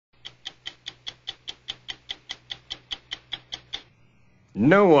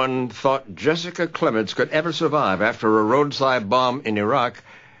No one thought Jessica Clements could ever survive after a roadside bomb in Iraq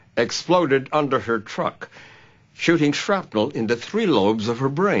exploded under her truck, shooting shrapnel into 3 lobes of her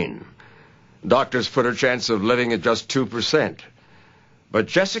brain. Doctors put her chance of living at just 2%. But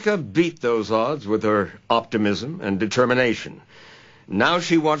Jessica beat those odds with her optimism and determination. Now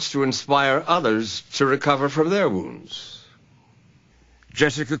she wants to inspire others to recover from their wounds.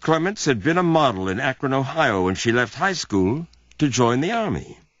 Jessica Clements had been a model in Akron, Ohio when she left high school to join the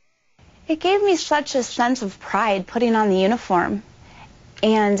Army. It gave me such a sense of pride putting on the uniform.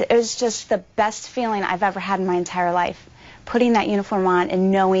 And it was just the best feeling I've ever had in my entire life, putting that uniform on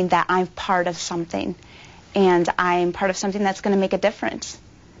and knowing that I'm part of something. And I'm part of something that's going to make a difference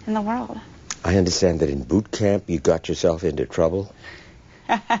in the world. I understand that in boot camp you got yourself into trouble.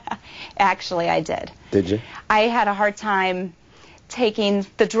 Actually, I did. Did you? I had a hard time taking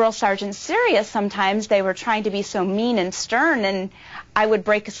the drill sergeants serious sometimes. They were trying to be so mean and stern, and I would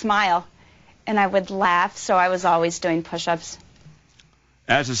break a smile, and I would laugh, so I was always doing push-ups.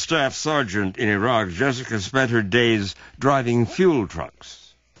 As a staff sergeant in Iraq, Jessica spent her days driving fuel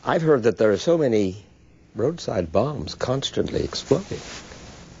trucks. I've heard that there are so many roadside bombs constantly exploding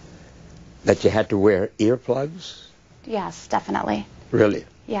that you had to wear earplugs? Yes, definitely. Really?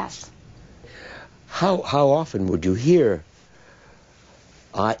 Yes. How often would you hear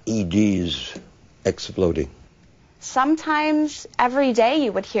IEDs exploding? Sometimes every day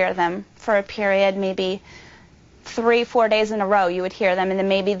you would hear them for a period, maybe 3-4 days in a row you would hear them, and then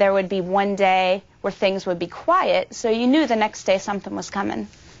maybe there would be one day where things would be quiet, so you knew the next day something was coming.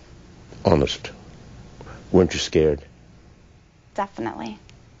 Honest. Weren't you scared? Definitely.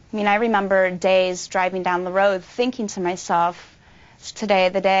 I mean, I remember days driving down the road thinking to myself, is today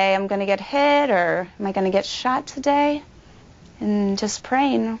the day I'm going to get hit, or am I going to get shot today? And just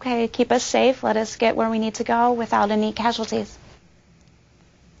praying, okay, keep us safe, let us get where we need to go without any casualties.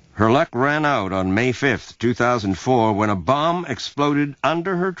 Her luck ran out on May 5th, 2004, when a bomb exploded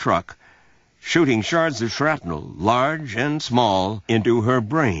under her truck, shooting shards of shrapnel, large and small, into her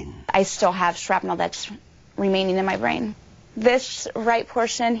brain. I still have shrapnel that's remaining in my brain. This right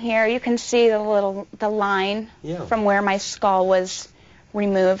portion here, you can see the line from where my skull was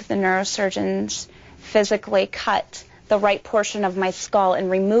removed. The neurosurgeons physically cut the right portion of my skull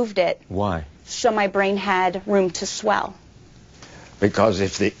and removed it. Why? So my brain had room to swell. Because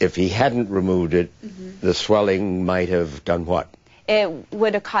if he hadn't removed it, the swelling might have done what? It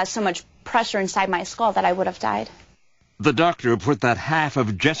would have caused so much pressure inside my skull that I would have died. The doctor put that half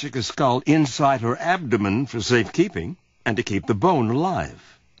of Jessica's skull inside her abdomen for safekeeping and to keep the bone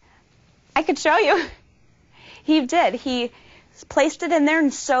alive. I could show you. He did. He placed it in there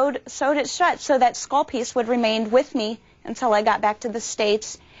and sewed it shut so that skull piece would remain with me until I got back to the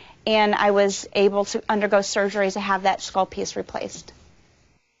States and I was able to undergo surgery to have that skull piece replaced.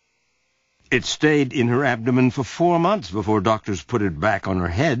 It stayed in her abdomen for 4 months before doctors put it back on her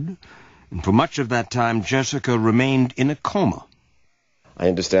head, and for much of that time Jessica remained in a coma. I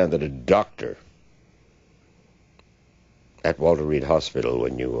understand that a doctor at Walter Reed Hospital,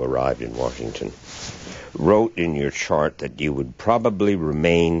 when you arrived in Washington, wrote in your chart that you would probably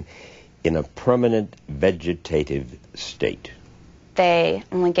remain in a permanent vegetative state. They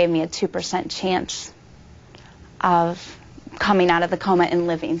only gave me a 2% chance of coming out of the coma and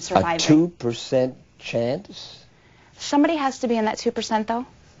living, surviving. A 2% chance? Somebody has to be in that 2%, though.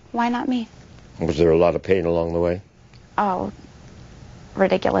 Why not me? Was there a lot of pain along the way? Oh,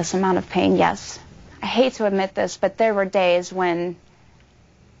 ridiculous amount of pain, yes. I hate to admit this, but there were days when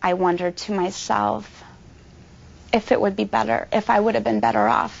I wondered to myself if it would be better, if I would have been better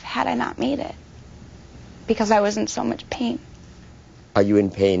off had I not made it, because I was in so much pain. Are you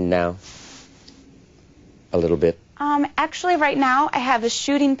in pain now? A little bit? Actually, right now, I have a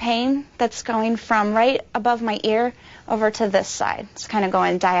shooting pain that's going from right above my ear over to this side. It's kind of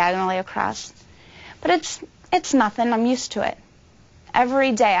going diagonally across. But it's nothing. I'm used to it.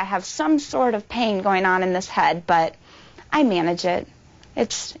 Every day I have some sort of pain going on in this head, but I manage it.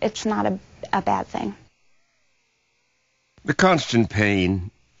 It's not a bad thing. The constant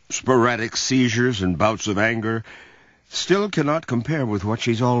pain, sporadic seizures and bouts of anger still cannot compare with what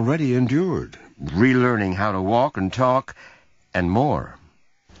she's already endured, relearning how to walk and talk and more.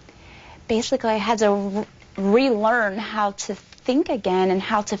 Basically, I had to relearn how to think again and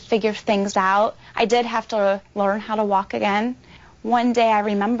how to figure things out. I did have to learn how to walk again. One day I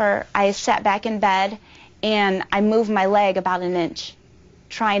remember I sat back in bed and I moved my leg about an inch,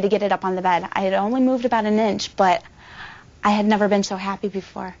 trying to get it up on the bed. I had only moved about an inch, but I had never been so happy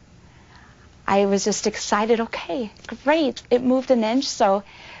before. I was just excited. Okay, great. It moved an inch, so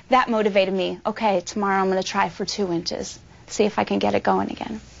that motivated me. Okay, tomorrow I'm going to try for 2 inches. see if I can get it going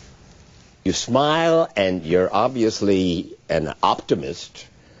again. You smile, and you're obviously an optimist.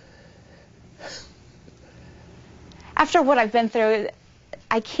 After what I've been through,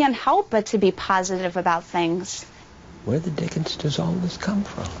 I can't help but to be positive about things. Where the dickens does all this come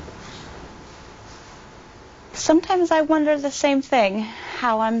from? Sometimes I wonder the same thing,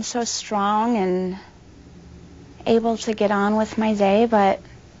 how I'm so strong and able to get on with my day, but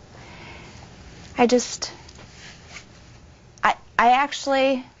I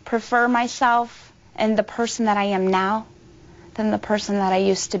actually prefer myself and the person that I am now than the person that I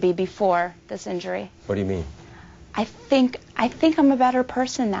used to be before this injury. What do you mean? I think I'm a better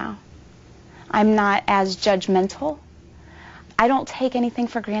person now. I'm not as judgmental. I don't take anything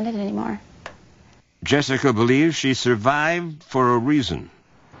for granted anymore. Jessica believes she survived for a reason,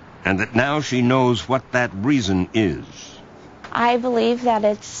 and that now she knows what that reason is. I believe that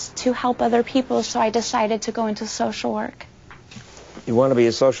it's to help other people, so I decided to go into social work. You want to be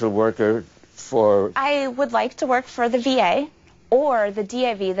a social worker for... I would like to work for the VA or the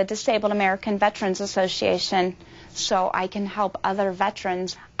DAV, the Disabled American Veterans Association, so I can help other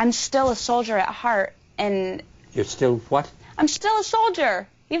veterans. I'm still a soldier at heart, and... You're still what? I'm still a soldier.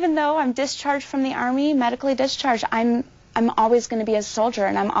 Even though I'm discharged from the Army, medically discharged, I'm always going to be a soldier,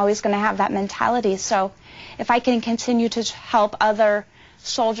 and I'm always going to have that mentality. So if I can continue to help other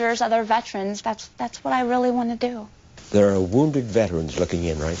soldiers, other veterans, that's what I really want to do. There are wounded veterans looking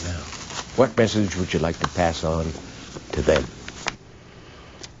in right now. What message would you like to pass on to them?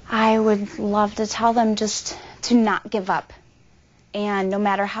 I would love to tell them just to not give up. And no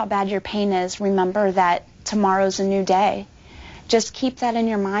matter how bad your pain is, remember that tomorrow's a new day. Just keep that in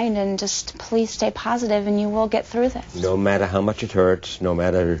your mind and just please stay positive and you will get through this. No matter how much it hurts, no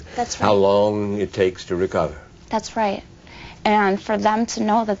matter That's right. how long it takes to recover. That's right. And for them to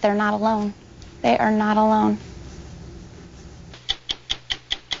know that they're not alone. They are not alone.